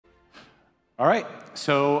All right,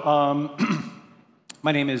 so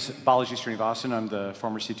my name is Balaji Srinivasan. I'm the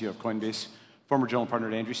former CTO of Coinbase, former general partner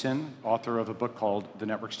at Andreessen, author of a book called The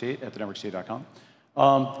Network State at thenetworkstate.com.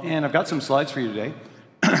 And I've got some slides for you today.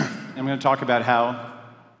 I'm going to talk about how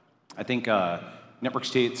I think network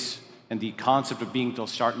states and the concept of being able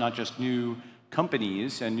to start not just new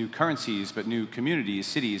companies and new currencies, but new communities,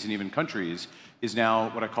 cities, and even countries is now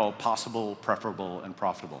what I call possible, preferable, and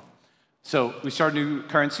profitable. So we start new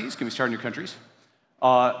currencies. Can we start new countries?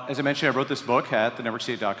 As I mentioned, I wrote this book at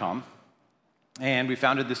thenetworkstate.com, and we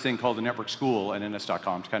founded this thing called the Network School at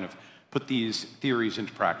ns.com to kind of put these theories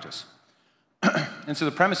into practice. And so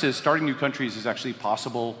the premise is starting new countries is actually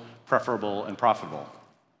possible, preferable, and profitable.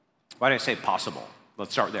 Why did I say possible?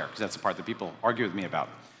 Let's start there, because that's the part that people argue with me about.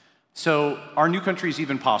 So are new countries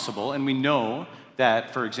even possible? And we know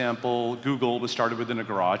that, for example, Google was started within a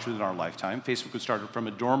garage within our lifetime. Facebook was started from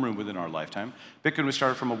a dorm room within our lifetime. Bitcoin was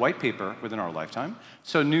started from a white paper within our lifetime.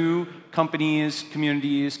 So new companies,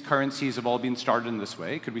 communities, currencies have all been started in this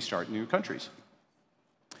way. Could we start new countries?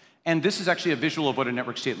 And this is actually a visual of what a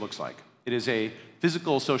network state looks like. It is a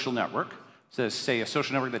physical social network, so say a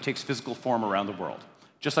social network that takes physical form around the world.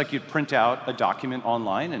 Just like you'd print out a document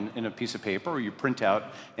online in a piece of paper, or you print out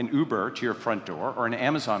an Uber to your front door, or an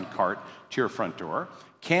Amazon cart to your front door,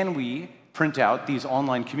 can we print out these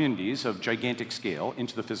online communities of gigantic scale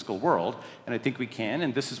into the physical world? And I think we can,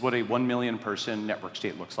 and this is what a 1 million person network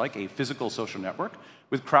state looks like, a physical social network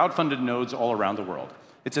with crowd-funded nodes all around the world.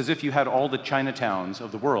 It's as if you had all the Chinatowns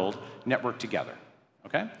of the world networked together,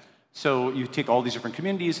 okay? So you take all these different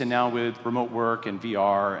communities, and now with remote work and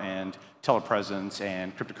VR and telepresence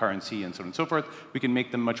and cryptocurrency and so on and so forth, we can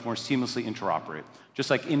make them much more seamlessly interoperate.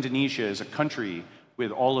 Just like Indonesia is a country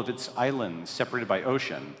with all of its islands separated by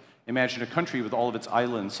ocean. Imagine a country with all of its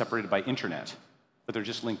islands separated by internet, but they're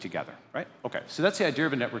just linked together, right? Okay, so that's the idea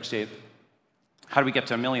of a network state. How do we get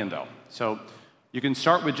to 1 million, though? So you can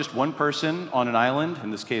start with just one person on an island,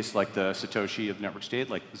 in this case, like the Satoshi of the network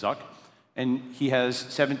state, like Zuck. And he has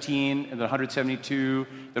 17, and then 172,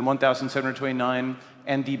 then 1,729,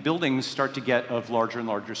 and the buildings start to get of larger and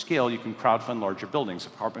larger scale. You can crowdfund larger buildings,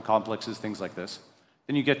 apartment complexes, things like this.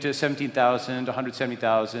 Then you get to 17,000,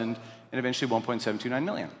 170,000, and eventually 1.729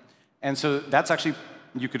 million. And so that's actually,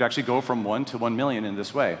 you could actually go from 1 to 1 million in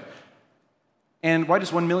this way. And why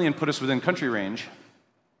does 1 million put us within country range?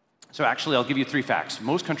 So actually, I'll give you 3 facts.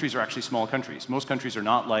 Most countries are actually small countries. Most countries are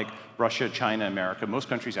not like Russia, China, America. Most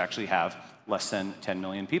countries actually have less than 10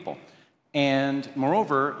 million people. And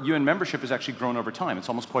moreover, UN membership has actually grown over time. It's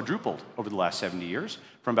almost quadrupled over the last 70 years,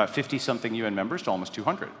 from about 50-something UN members to almost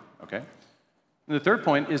 200, okay? And the third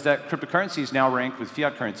point is that cryptocurrencies now rank with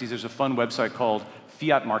fiat currencies. There's a fun website called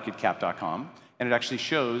fiatmarketcap.com, and it actually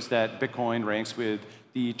shows that Bitcoin ranks with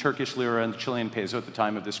the Turkish lira and the Chilean peso at the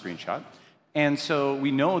time of this screenshot. And so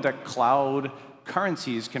we know that cloud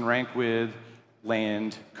currencies can rank with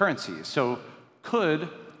land currencies. So could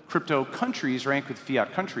crypto countries rank with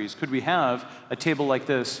fiat countries? Could we have a table like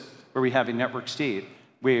this where we have a network state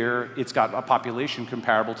where it's got a population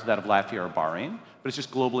comparable to that of Latvia or Bahrain, but it's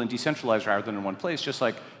just global and decentralized rather than in one place, just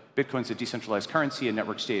like Bitcoin's a decentralized currency, a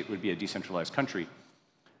network state would be a decentralized country.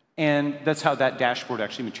 And that's how that dashboard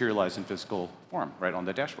actually materialized in physical form, right on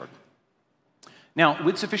the dashboard. Now,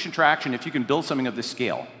 with sufficient traction, if you can build something of this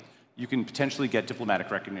scale, you can potentially get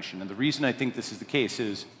diplomatic recognition. And the reason I think this is the case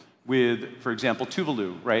is with, for example,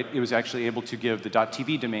 Tuvalu, right? It was actually able to give the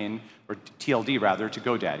 .tv domain, or TLD rather, to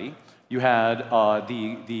GoDaddy. You had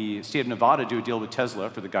the state of Nevada do a deal with Tesla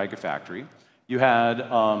for the Gigafactory. You had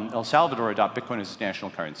El Salvador adopt Bitcoin as its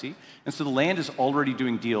national currency. And so the land is already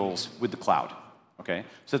doing deals with the cloud. Okay,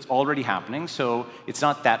 so it's already happening. So it's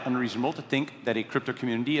not that unreasonable to think that a crypto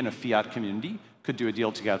community and a fiat community could do a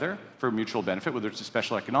deal together for mutual benefit, whether it's a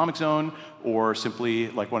special economic zone or simply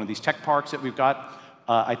like one of these tech parks that we've got.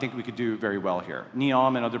 I think we could do very well here.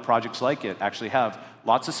 NEOM and other projects like it actually have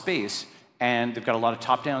lots of space, and they've got a lot of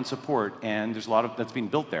top-down support, and there's a lot of that's being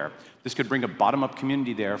built there. This could bring a bottom-up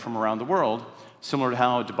community there from around the world, similar to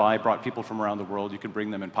how Dubai brought people from around the world. You could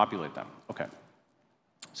bring them and populate them. Okay.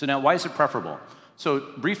 So now, why is it preferable? So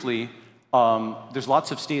briefly, there's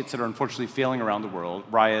lots of states that are unfortunately failing around the world,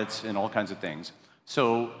 riots and all kinds of things.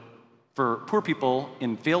 So for poor people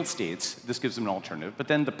in failed states, this gives them an alternative. But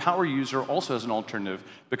then the power user also has an alternative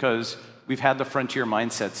because we've had the frontier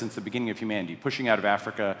mindset since the beginning of humanity, pushing out of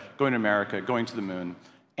Africa, going to America, going to the moon.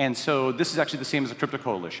 And so this is actually the same as the crypto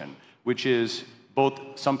coalition, which is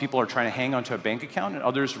both some people are trying to hang onto a bank account and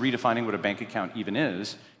others redefining what a bank account even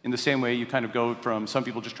is. In the same way, you kind of go from some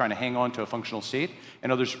people just trying to hang on to a functional state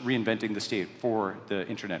and others reinventing the state for the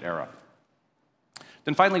internet era.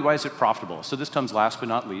 Then finally, why is it profitable? So this comes last but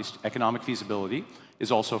not least. Economic feasibility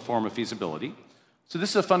is also a form of feasibility. So this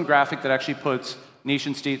is a fun graphic that actually puts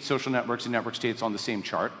nation-states, social networks, and network states on the same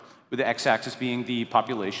chart, with the x-axis being the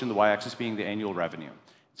population, the y-axis being the annual revenue.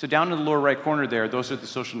 So down in the lower right corner there, those are the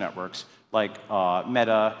social networks like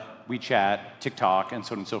Meta, WeChat, TikTok, and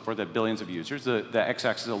so on and so forth, that have billions of users. The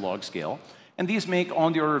x-axis is a log scale. And these make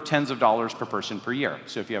on the order of tens of dollars per person per year.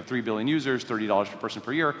 So if you have 3 billion users, $30 per person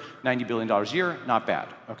per year, $90 billion a year, not bad.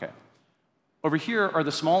 Okay. Over here are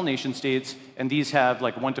the small nation states, and these have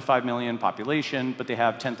like 1 to 5 million population, but they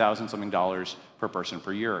have 10,000 something dollars per person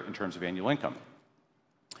per year in terms of annual income.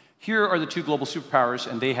 Here are the two global superpowers,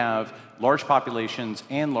 and they have large populations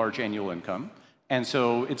and large annual income. And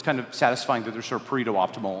so it's kind of satisfying that they're sort of Pareto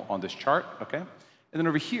optimal on this chart, okay? And then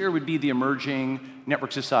over here would be the emerging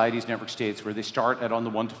network societies, network states, where they start at on the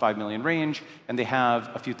 1 to 5 million range, and they have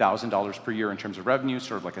a few $1,000s per year in terms of revenue,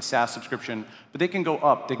 sort of like a SaaS subscription. But they can go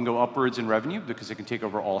up. They can go upwards in revenue because they can take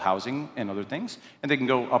over all housing and other things, and they can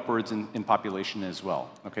go upwards in population as well.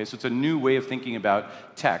 Okay, so it's a new way of thinking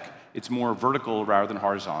about tech. It's more vertical rather than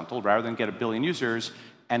horizontal. Rather than get 1 billion users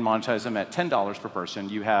and monetize them at $10 per person,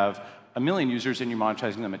 you have 1 million users and you're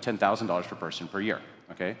monetizing them at $10,000 per person per year.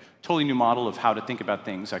 Okay? Totally new model of how to think about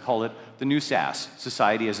things. I call it the new SaaS,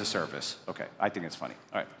 society as a service. Okay, I think it's funny.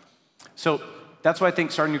 All right. So that's why I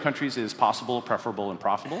think starting new countries is possible, preferable, and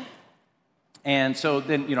profitable. And so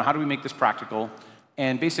then, how do we make this practical?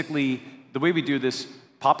 And basically, the way we do this,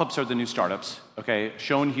 pop-ups are the new startups. Okay?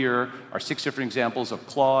 Shown here are 6 different examples of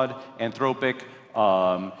Claude, Anthropic.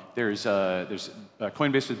 There's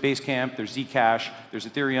Coinbase with Basecamp. There's Zcash. There's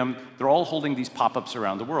Ethereum. They're all holding these pop-ups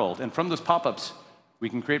around the world. And from those pop-ups, we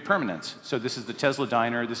can create permanence. So this is the Tesla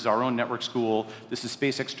Diner, this is our own network school, this is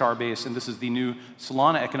SpaceX Starbase, and this is the new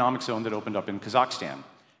Solana economic zone that opened up in Kazakhstan.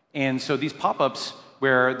 And so these pop-ups,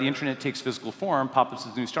 where the internet takes physical form, pop-ups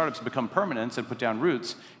as new startups become permanents and put down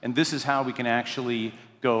roots, and this is how we can actually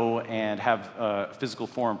go and have physical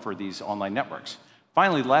form for these online networks.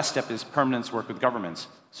 Finally, the last step is permanence work with governments.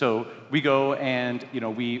 So we go and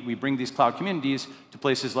we bring these cloud communities to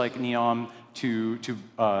places like Neom, to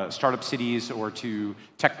startup cities or to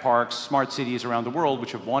tech parks, smart cities around the world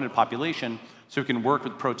which have wanted population, so we can work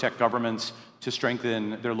with pro-tech governments to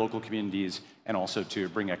strengthen their local communities and also to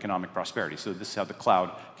bring economic prosperity. So this is how the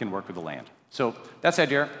cloud can work with the land. So that's the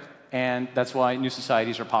idea, and that's why new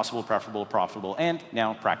societies are possible, preferable, profitable, and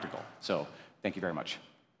now practical. So thank you very much.